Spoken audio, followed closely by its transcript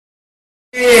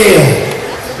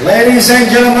Ladies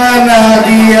and gentlemen,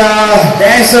 the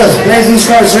dancers, Blazin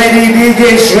squad's ready,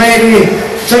 DJ's ready,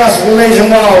 Cheras Kuala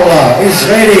Lumpur is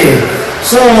ready.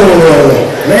 So,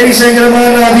 ladies and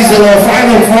gentlemen, this is the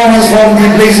final performance from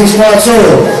the Blazin squad. So,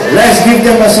 let's give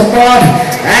them a support.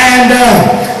 And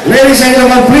ladies and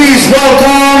gentlemen, please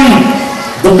welcome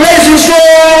the Blazin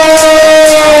squad!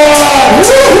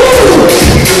 Woo-hoo!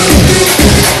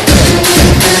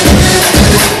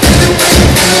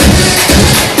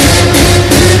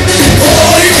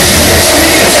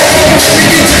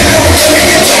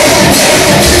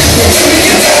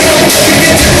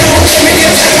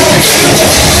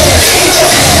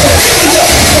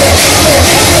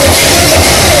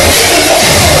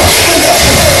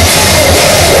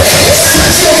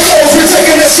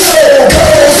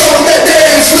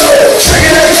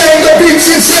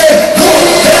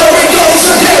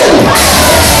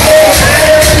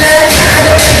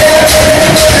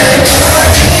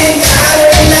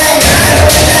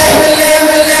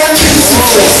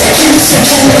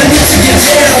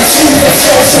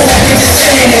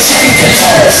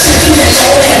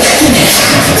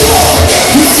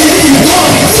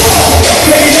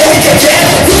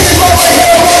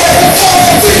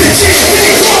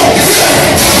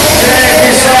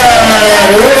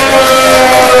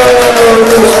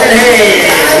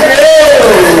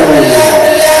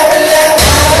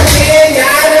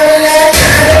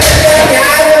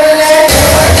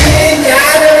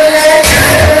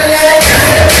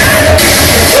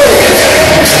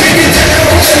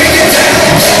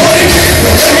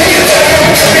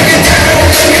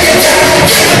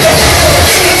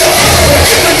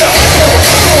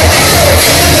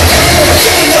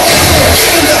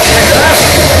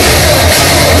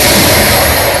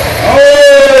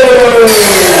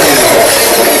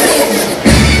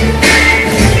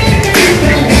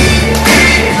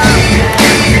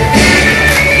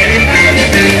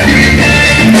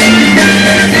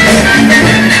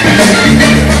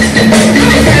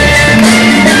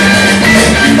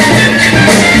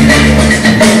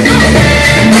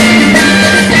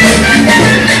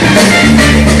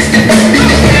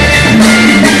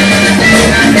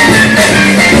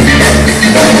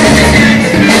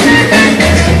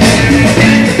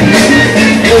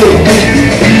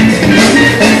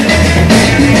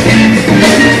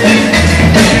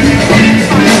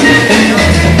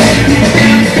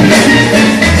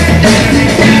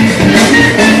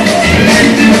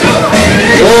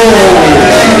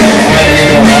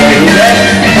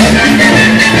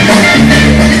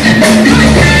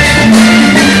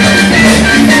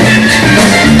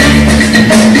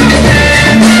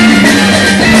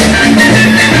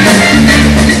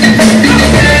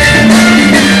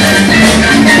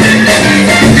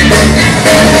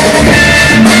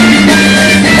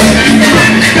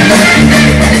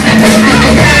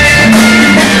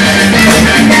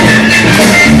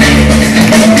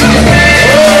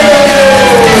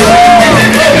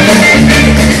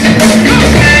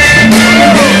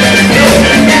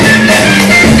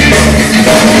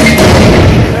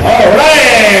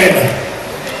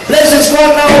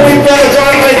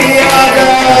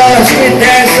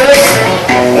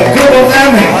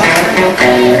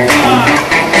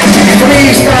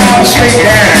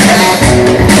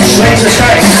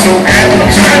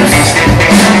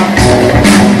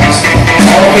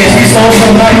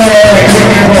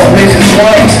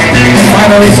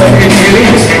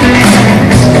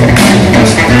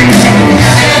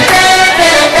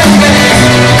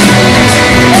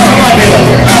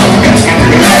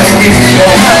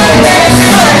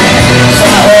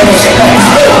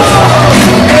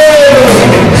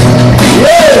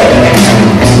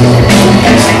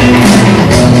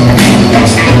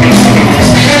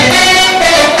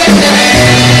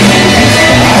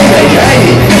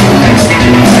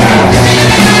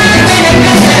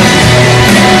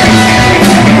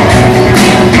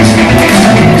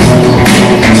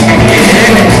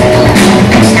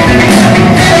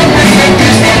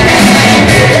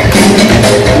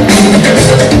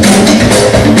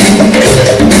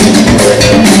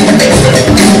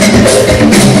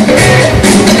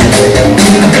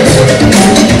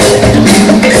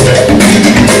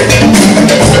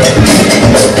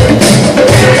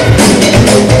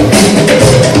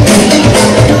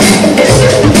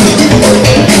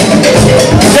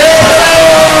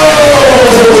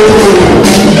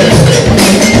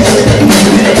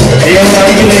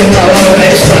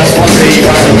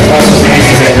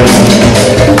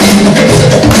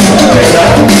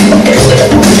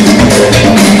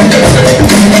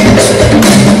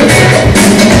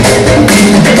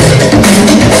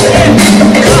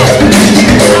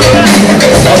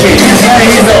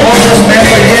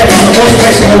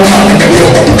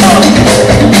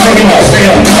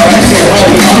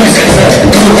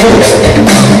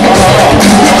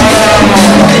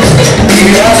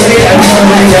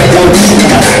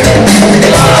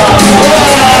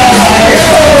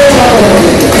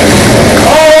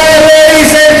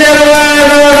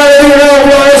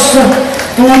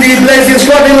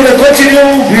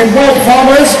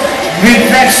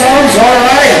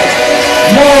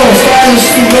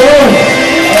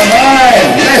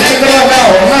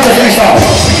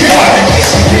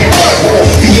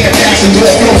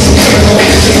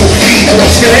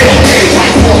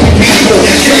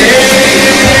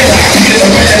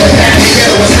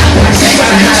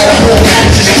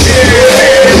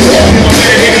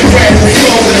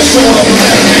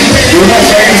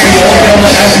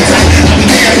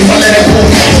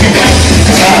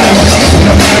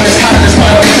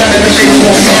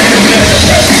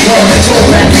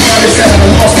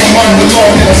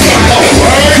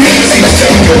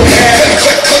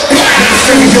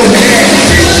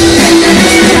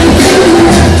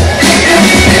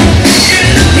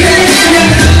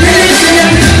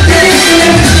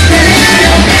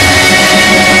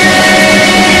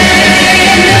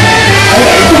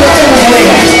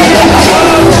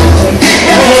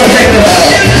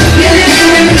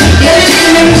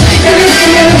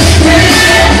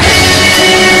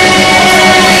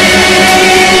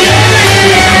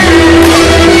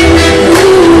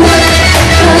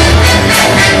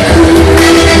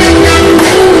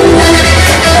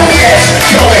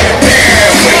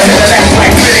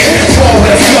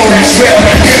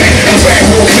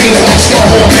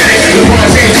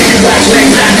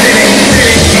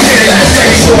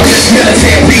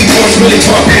 really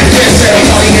talk that fast. Said I'm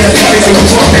party in a party, so you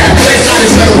talk that fast. I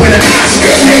just better win an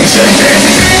Oscar. Nature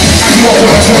dance. I grew up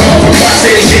on a turn off a rock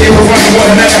city. Shit, it was running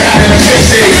water, never had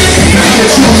electricity. Now I'm the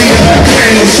true leader of a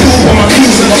brand new school. On my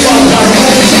cruise and my father got a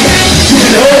home.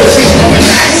 Shooting the hood, see I'm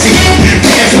relaxing.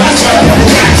 Can't fly, try to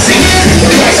paparazzi. The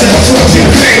price of the fortune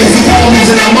of fame. We all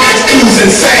losing our minds, who's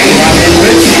insane. I'm in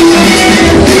rich.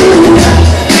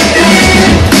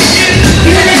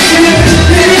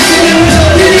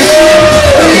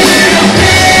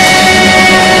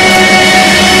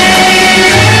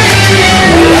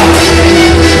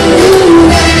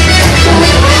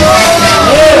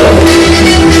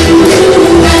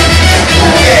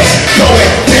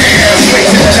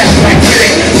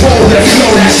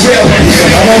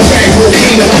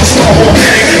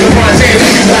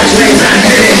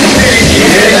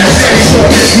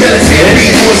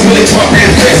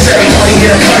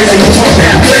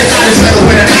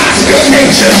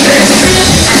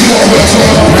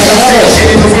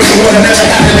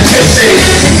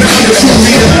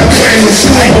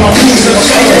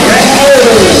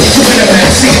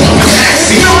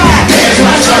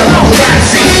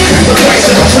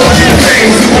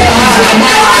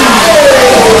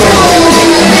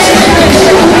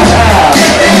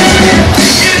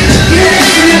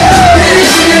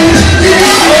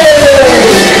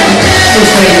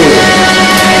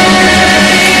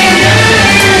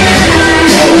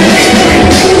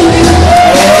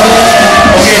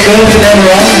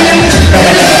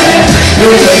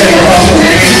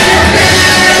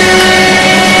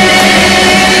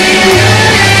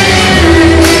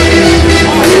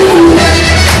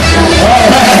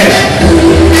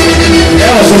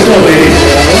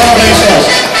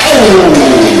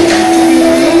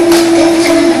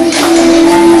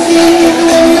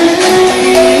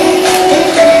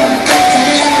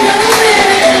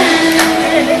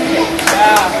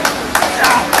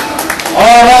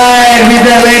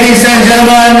 Ladies and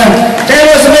gentlemen, that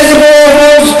was amazing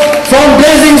performance from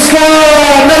Blazin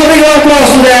Squad. Another big applause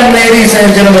to them, ladies and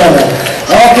gentlemen.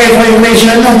 Okay, for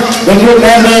information, the group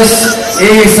members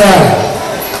is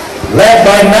led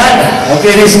by Nat.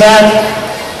 Okay, this is Nat.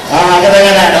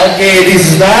 Okay,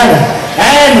 this is Nat.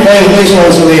 And for information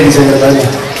also, ladies and gentlemen,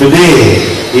 today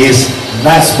is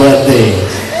Nat's birthday.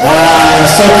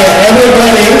 So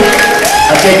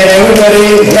can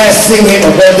everybody, let's sing him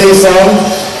a birthday song.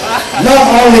 Not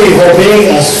only for being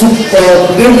a super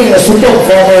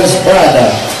performance, but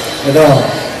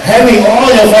having all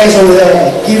your fans over there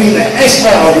giving the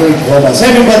extraordinary performance.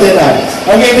 Happy birthday, Nat.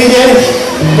 Okay, DJ,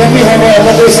 let me have a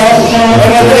birthday song. Happy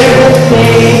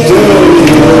birthday to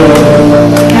you.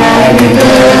 Happy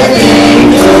birthday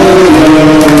to you.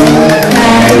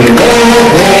 Happy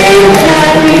birthday,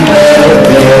 happy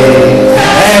birthday,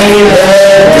 happy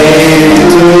birthday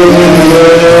to you.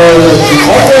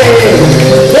 Okay.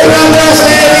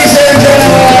 Ladies and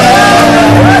gentlemen.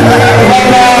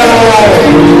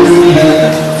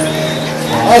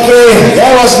 Okay,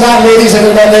 that was not ladies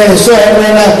and gentlemen. So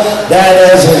everyone that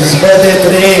is his birthday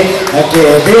today. Okay,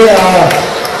 they are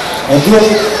a group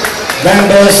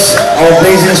members of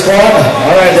Blazin Squad.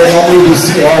 Alright, they normally we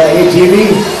see on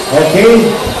ATV. Okay.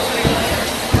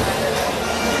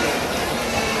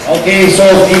 Okay, so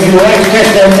if you like to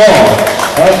catch them more,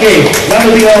 okay, let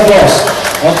me be our boss.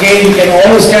 Okay, you can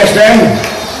always catch them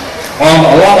on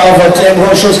a lot of road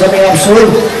shows coming up soon.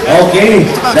 Okay,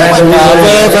 that's the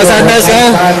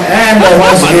reason. And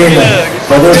once again,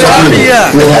 for those of you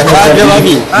who have not your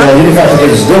uniform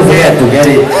tickets, don't forget to get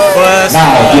it.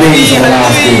 Now, today is the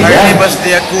last day. Hari ini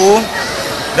birthday aku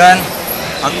dan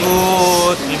aku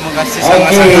terima kasih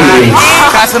sangat-sangat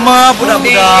kat semua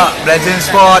budak-budak Blazin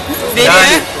Sport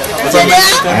dan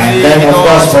then of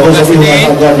course, for those of you who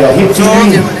have got your hip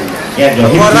TV,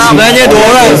 sebenarnya dua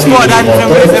orang sport dan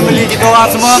family kita orang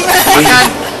semua akan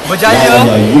berjaya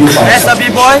as a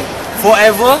Bboy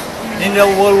forever in the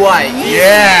worldwide.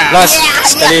 Yeah. Last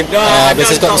sekali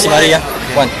Blazin Squad mesti lari ya.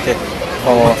 One, okay.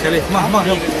 Oh. Blazin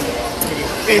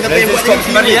Squad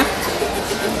mesti lari ya.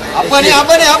 Apa ni?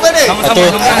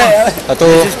 Satu.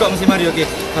 Blazin Squad mesti mari, okey.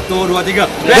 1, 2,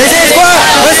 3. Blazin Squad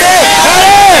mesti